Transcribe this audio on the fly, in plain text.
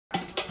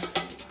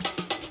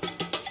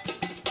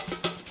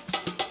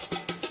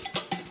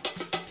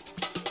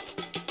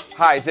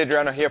Hi, it's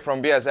Adriano here from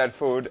BRZ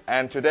Food,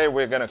 and today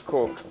we're gonna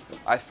cook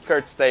a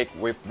skirt steak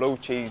with blue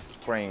cheese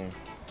cream.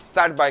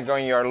 Start by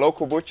going to your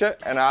local butcher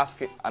and ask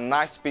a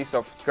nice piece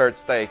of skirt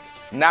steak.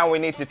 Now we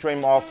need to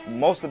trim off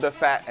most of the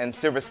fat and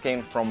silver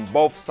skin from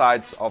both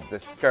sides of the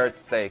skirt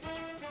steak.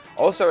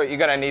 Also, you're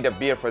gonna need a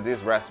beer for this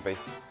recipe.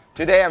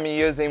 Today I'm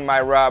using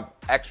my rub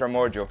Extra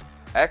Mojo.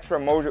 Extra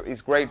Mojo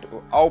is great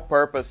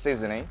all-purpose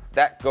seasoning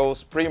that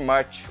goes pretty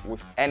much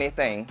with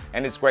anything,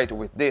 and it's great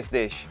with this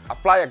dish.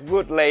 Apply a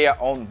good layer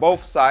on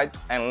both sides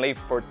and leave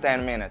for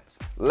 10 minutes.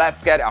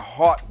 Let's get a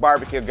hot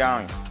barbecue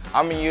going.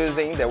 I'm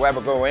using the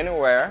Weber Go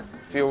Anywhere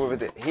filled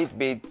with heat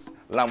beads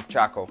lump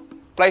charcoal.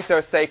 Place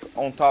your steak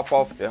on top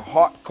of the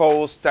hot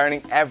coals,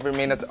 turning every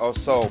minute or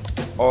so,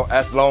 or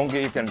as long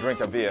as you can drink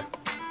a beer.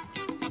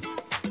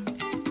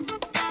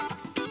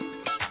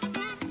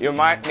 You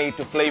might need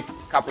to flip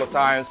a couple of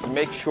times to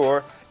make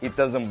sure it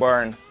doesn't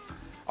burn.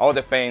 All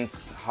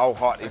depends how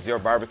hot is your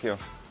barbecue.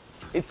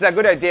 It's a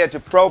good idea to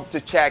probe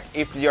to check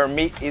if your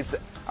meat is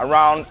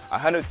around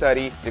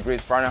 130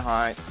 degrees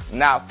Fahrenheit.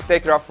 Now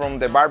take it off from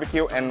the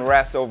barbecue and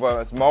rest over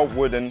a small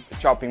wooden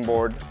chopping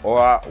board or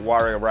a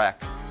warrior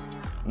rack.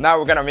 Now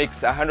we're gonna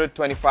mix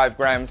 125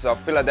 grams of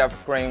Philadelphia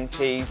cream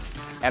cheese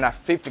and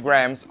 50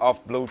 grams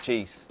of blue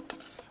cheese.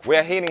 We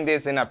are heating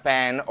this in a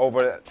pan over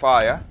the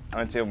fire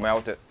until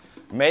melted.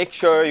 Make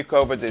sure you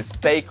cover the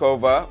steak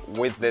over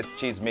with the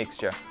cheese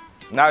mixture.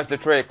 Now is the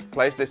trick.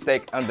 Place the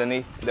steak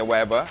underneath the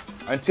Weber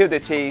until the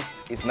cheese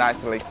is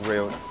nicely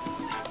grilled.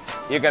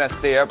 You're gonna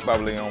see it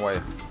bubbling away.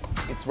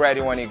 It's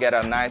ready when you get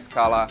a nice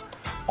color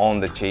on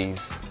the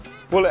cheese.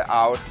 Pull it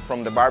out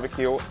from the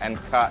barbecue and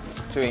cut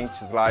 2-inch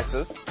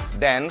slices,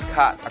 then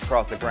cut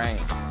across the grain.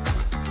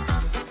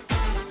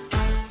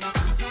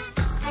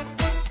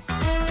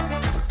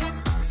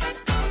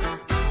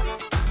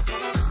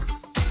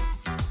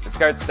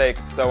 Skirt steak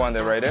is so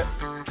underrated,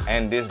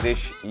 and this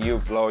dish, you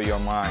blow your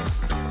mind.